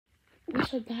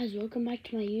What's up, guys? Welcome back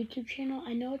to my YouTube channel.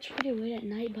 I know it's pretty late at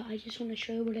night, but I just want to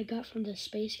show you what I got from the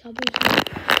Space Cowboys game.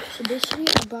 So this week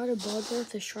I brought a ball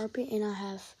with a Sharpie, and I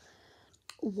have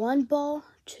one ball,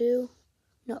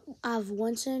 I have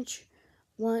 1 cinch,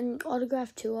 one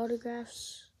autograph, 2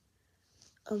 autographs.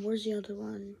 Where's the other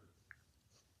one?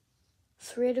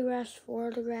 3 autographs, 4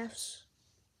 autographs.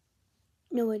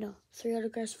 No, wait, no. 3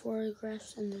 autographs, 4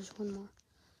 autographs, and there's one more.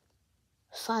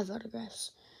 5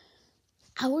 autographs.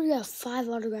 I already got 5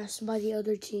 autographs by the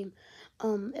other team.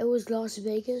 It was Las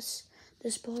Vegas.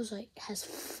 This ball has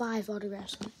 5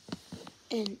 autographs on it.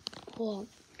 And well,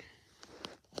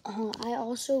 I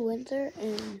also went there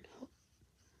and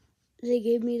they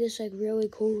gave me this really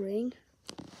cool ring.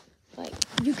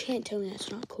 You can't tell me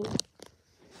that's not cool.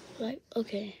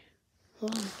 Okay,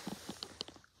 hold on.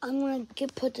 I'm gonna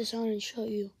put this on and show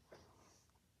you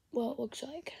what it looks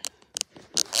like.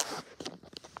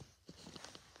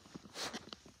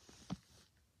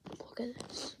 Look at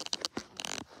this.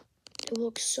 It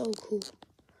looks so cool.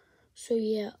 So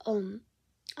yeah,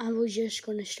 I was just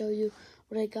gonna show you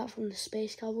what I got from the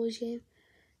Space Cowboys game.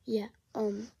 Yeah,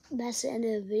 that's the end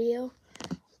of the video.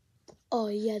 Oh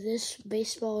yeah, this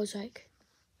baseball is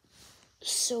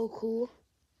so cool.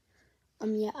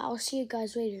 Yeah, I'll see you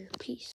guys later. Peace.